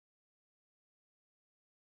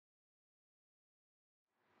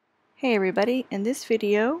Hey everybody, in this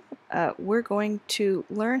video we're going to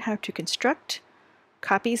learn how to construct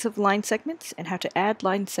copies of line segments and how to add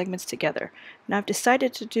line segments together. Now I've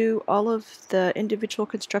decided to do all of the individual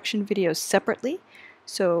construction videos separately,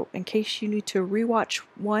 so in case you need to rewatch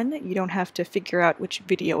one, you don't have to figure out which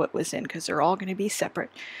video it was in because they're all going to be separate.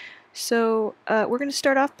 So we're going to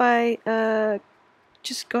start off by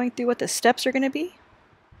just going through what the steps are going to be,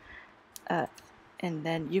 and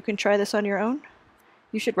then you can try this on your own.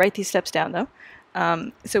 You should write these steps down though.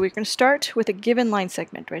 So we're going to start with a given line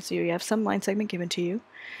segment, right? So you have some line segment given to you.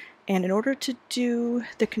 And in order to do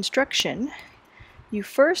the construction, you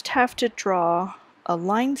first have to draw a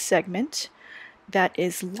line segment that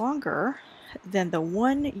is longer than the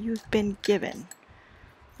one you've been given,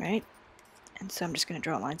 right? And so I'm just going to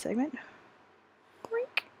draw a line segment.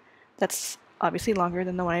 That's obviously longer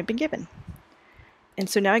than the one I've been given. And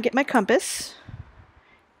so now I get my compass,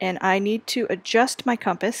 and I need to adjust my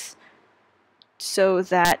compass so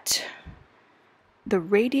that the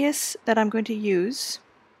radius that I'm going to use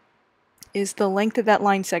is the length of that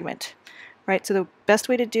line segment, right? So the best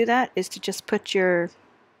way to do that is to just put your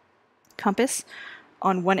compass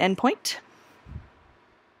on one endpoint,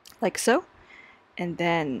 like so, and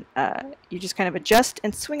then you just kind of adjust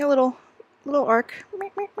and swing a little arc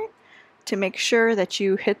to make sure that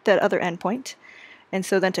you hit that other endpoint. And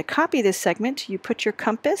so then to copy this segment, you put your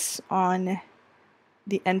compass on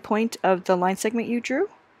the endpoint of the line segment you drew,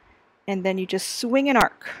 and then you just swing an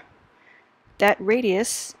arc. That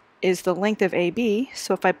radius is the length of AB,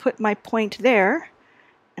 so if I put my point there,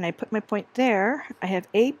 and I put my point there, I have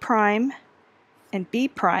A prime and B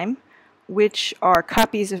prime, which are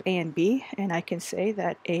copies of A and B, and I can say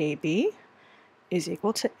that AB is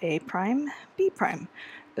equal to A prime, B prime.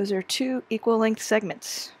 Those are two equal length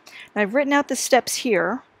segments. Now I've written out the steps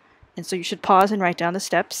here, and so you should pause and write down the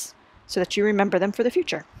steps so that you remember them for the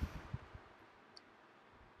future.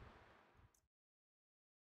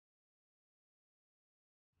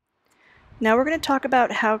 Now we're going to talk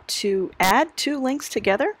about how to add two links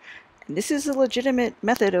together, and this is a legitimate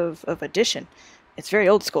method of addition. It's very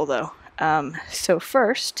old school though. So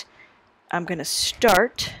first, I'm going to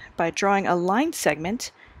start by drawing a line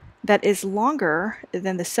segment that is longer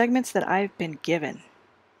than the segments that I've been given.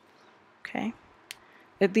 Okay,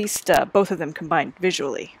 at least both of them combined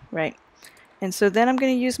visually, right? And so then I'm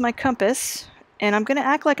going to use my compass, and I'm going to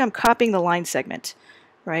act like I'm copying the line segment,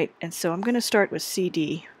 right? And so I'm going to start with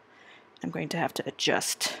CD. I'm going to have to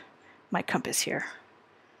adjust my compass here.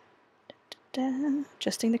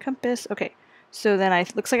 Adjusting the compass. Okay, so then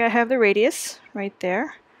it looks like I have the radius right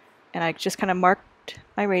there, and I just kind of marked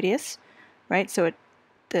my radius, right? So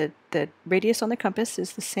the radius on the compass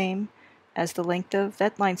is the same as the length of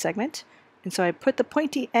that line segment. And so I put the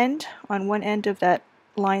pointy end on one end of that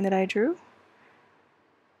line that I drew,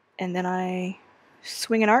 and then I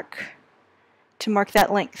swing an arc to mark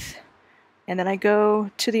that length. And then I go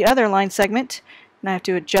to the other line segment, and I have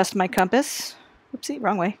to adjust my compass. Oopsie,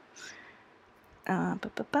 wrong way.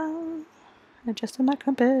 Adjusting my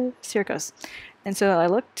compass. Here it goes. And so I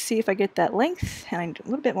look to see if I get that length, and I do a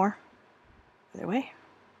little bit more. Other way.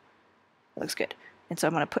 That looks good. And so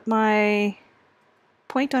I'm going to put my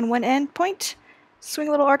point on one end point, swing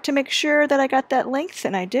a little arc to make sure that I got that length,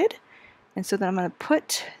 and I did. And so then I'm going to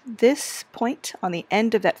put this point on the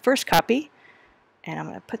end of that first copy, and I'm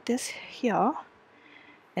going to put this here.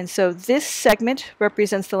 And so this segment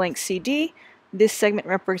represents the length CD, this segment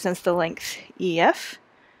represents the length EF.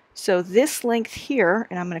 So this length here,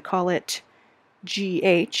 and I'm going to call it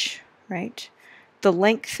GH, right? The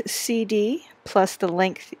length CD plus the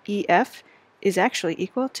length EF is actually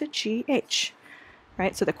equal to GH.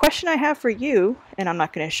 Right, so the question I have for you, and I'm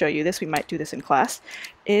not going to show you this, we might do this in class,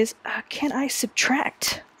 is can I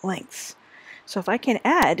subtract lengths? So if I can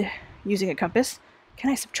add using a compass, can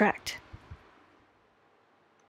I subtract?